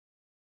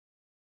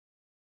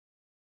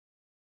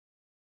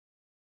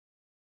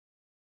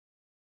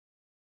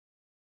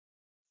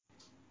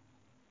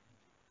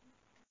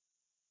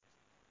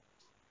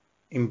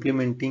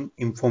Implementing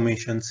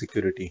information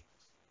security.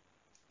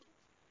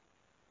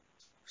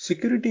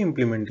 Security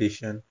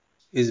implementation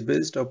is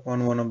based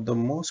upon one of the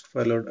most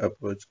followed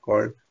approach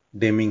called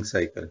Deming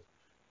cycle,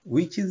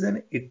 which is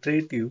an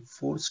iterative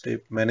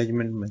four-step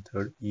management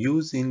method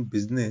used in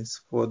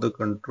business for the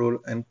control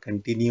and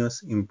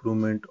continuous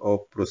improvement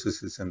of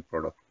processes and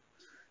products.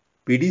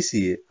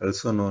 PDCA,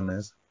 also known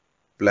as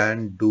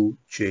Plan, Do,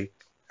 Check,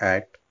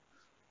 Act,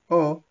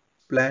 or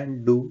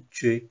Plan, Do,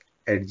 Check,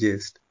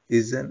 Adjust,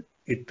 is an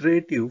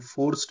iterative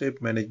four-step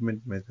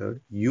management method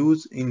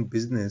used in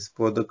business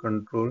for the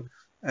control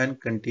and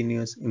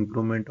continuous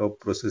improvement of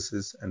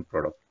processes and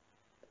products.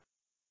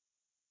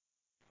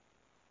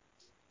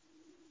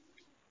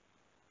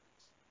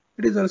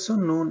 It is also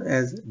known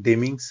as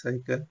Deming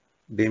cycle,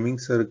 Deming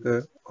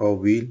circle or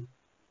wheel,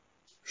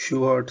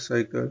 Shewhart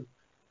cycle,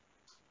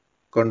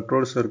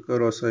 control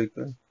circle or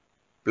cycle,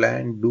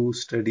 Plan, Do,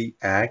 Study,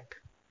 Act.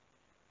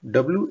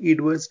 W.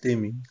 Edwards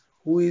Deming,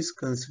 who is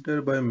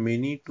considered by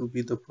many to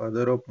be the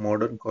father of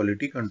modern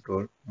quality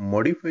control,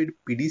 modified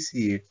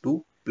PDCA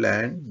to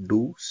Plan,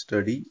 Do,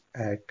 Study,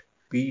 Act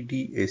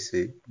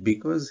 (PDSA)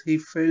 because he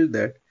felt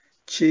that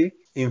check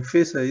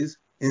emphasized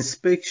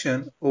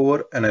inspection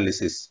over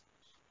analysis.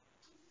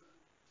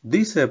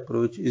 This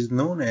approach is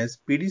known as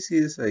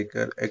PDCA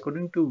cycle,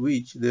 according to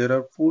which there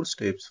are four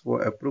steps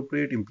for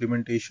appropriate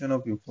implementation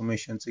of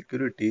information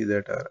security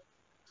that are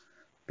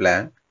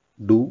plan,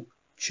 do,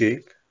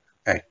 check,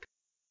 act.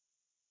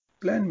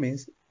 Plan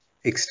means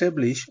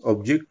establish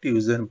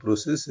objectives and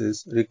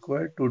processes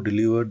required to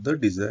deliver the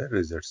desired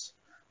results.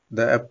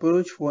 The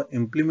approach for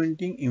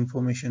implementing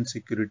information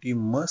security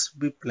must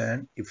be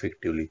planned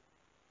effectively.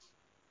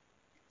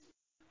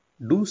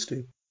 Do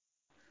step.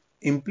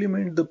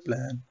 Implement the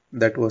plan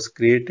that was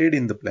created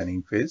in the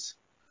planning phase.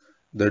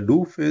 The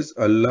do phase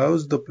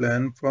allows the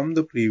plan from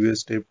the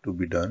previous step to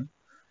be done.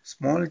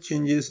 Small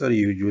changes are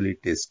usually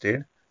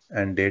tested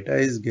and data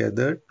is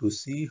gathered to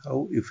see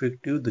how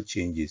effective the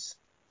change is.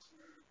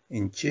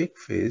 In check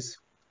phase,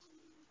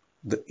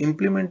 the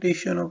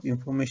implementation of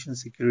information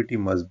security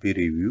must be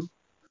reviewed.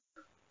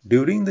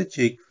 During the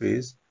check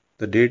phase,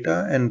 the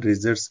data and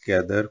results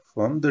gathered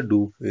from the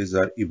do phase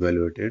are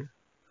evaluated.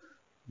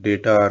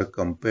 Data are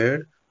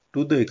compared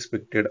to the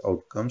expected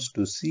outcomes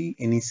to see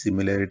any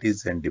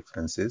similarities and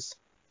differences.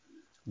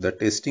 The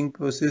testing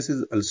process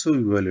is also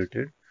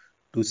evaluated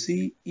to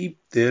see if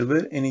there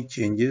were any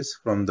changes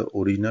from the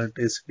original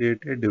test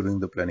created during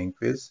the planning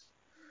phase.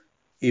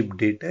 If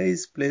data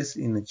is placed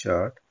in a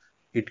chart,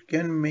 it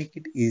can make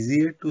it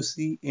easier to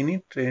see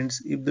any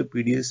trends if the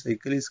PDS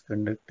cycle is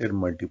conducted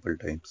multiple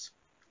times.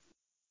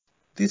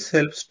 This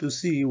helps to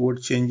see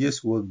what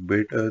changes work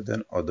better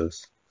than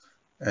others,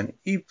 and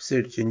if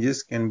said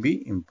changes can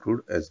be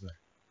improved as well.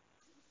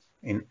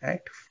 In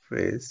Act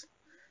phase,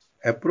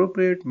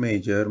 appropriate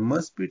measure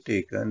must be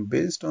taken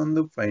based on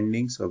the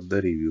findings of the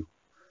review,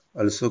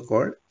 also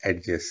called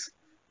adjust.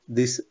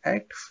 This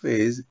Act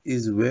phase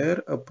is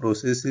where a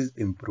process is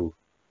improved.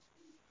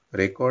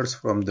 Records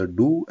from the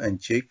do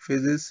and check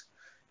phases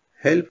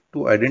help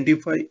to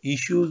identify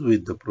issues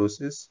with the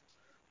process.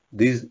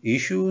 These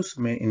issues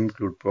may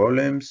include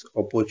problems,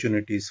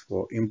 opportunities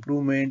for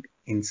improvement,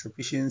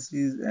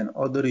 insufficiencies, and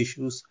other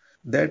issues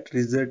that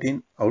result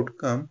in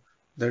outcomes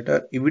that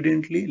are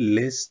evidently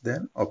less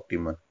than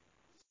optimal.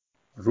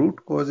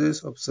 Root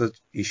causes of such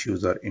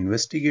issues are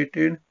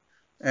investigated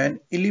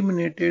and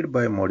eliminated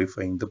by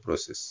modifying the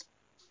process.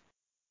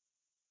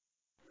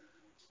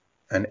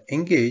 An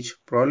engaged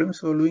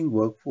problem-solving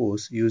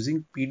workforce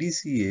using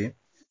PDCA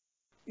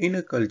in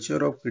a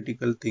culture of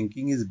critical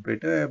thinking is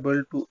better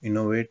able to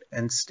innovate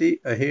and stay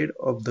ahead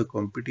of the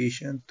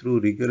competition through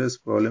rigorous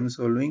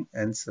problem-solving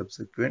and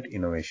subsequent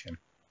innovation.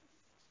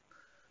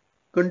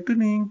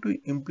 Continuing to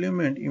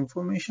implement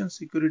information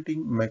security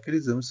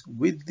mechanisms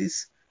with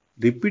this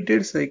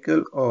repeated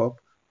cycle of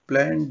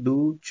plan,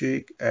 do,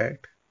 check,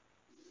 act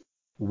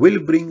will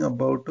bring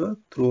about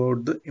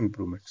throughout the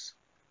improvements.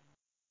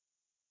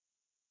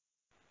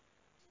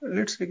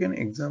 Let's take an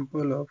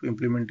example of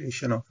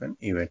implementation of an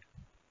event.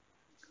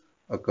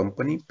 A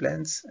company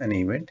plans an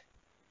event,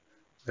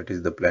 that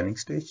is the planning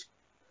stage.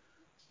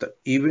 The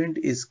event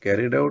is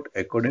carried out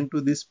according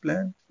to this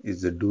plan,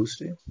 is the do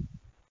step.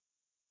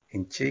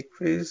 In check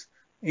phase,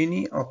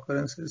 any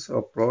occurrences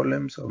of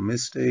problems or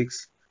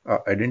mistakes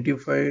are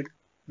identified.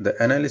 The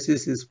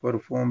analysis is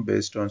performed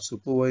based on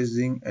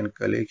supervising and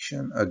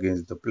collection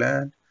against the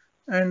plan,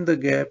 and the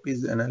gap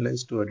is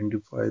analyzed to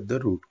identify the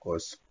root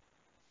cause.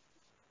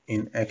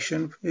 In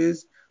action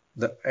phase,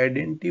 the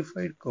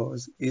identified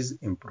cause is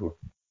improved.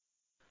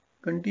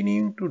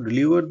 Continuing to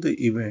deliver the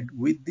event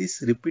with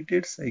this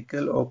repeated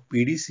cycle of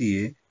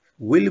PDCA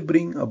will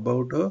bring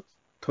about a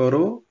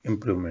thorough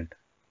improvement.